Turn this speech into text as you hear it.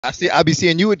I be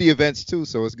seeing you at the events too,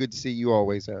 so it's good to see you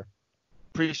always there.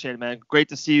 Appreciate it, man. Great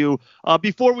to see you.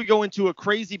 Before we go into a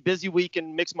crazy busy week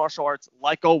in mixed martial arts,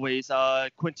 like always,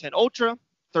 Quintet Ultra,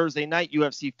 Thursday night,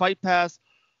 UFC Fight Pass,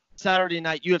 Saturday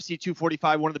night, UFC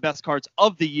 245, one of the best cards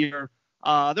of the year.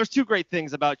 There's two great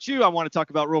things about you I want to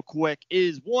talk about real quick.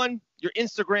 Is one, your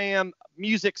Instagram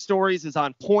music stories is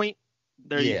on point.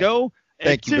 There you Yeah. go. And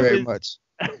Thank you two very is, much.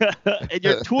 and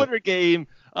your Twitter game,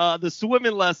 the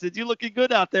swimming lessons. You're looking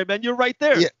good out there, man. You're right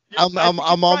there. Yeah, I'm I think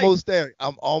I'm you're right. almost there.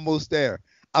 I'm almost there.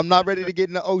 I'm not ready to get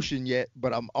in the ocean yet,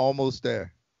 but I'm almost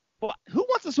there. Well, who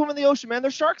wants to swim in the ocean, man?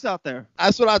 There's sharks out there.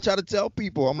 That's what I try to tell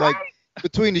people. I'm like, Right?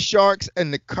 between the sharks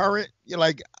and the current, you're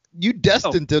like, you Oh,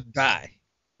 destined to die.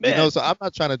 man. So I'm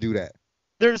not trying to do that.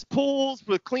 There's pools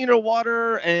with cleaner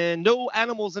water and no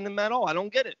animals in them at all. I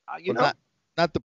don't get it. But not the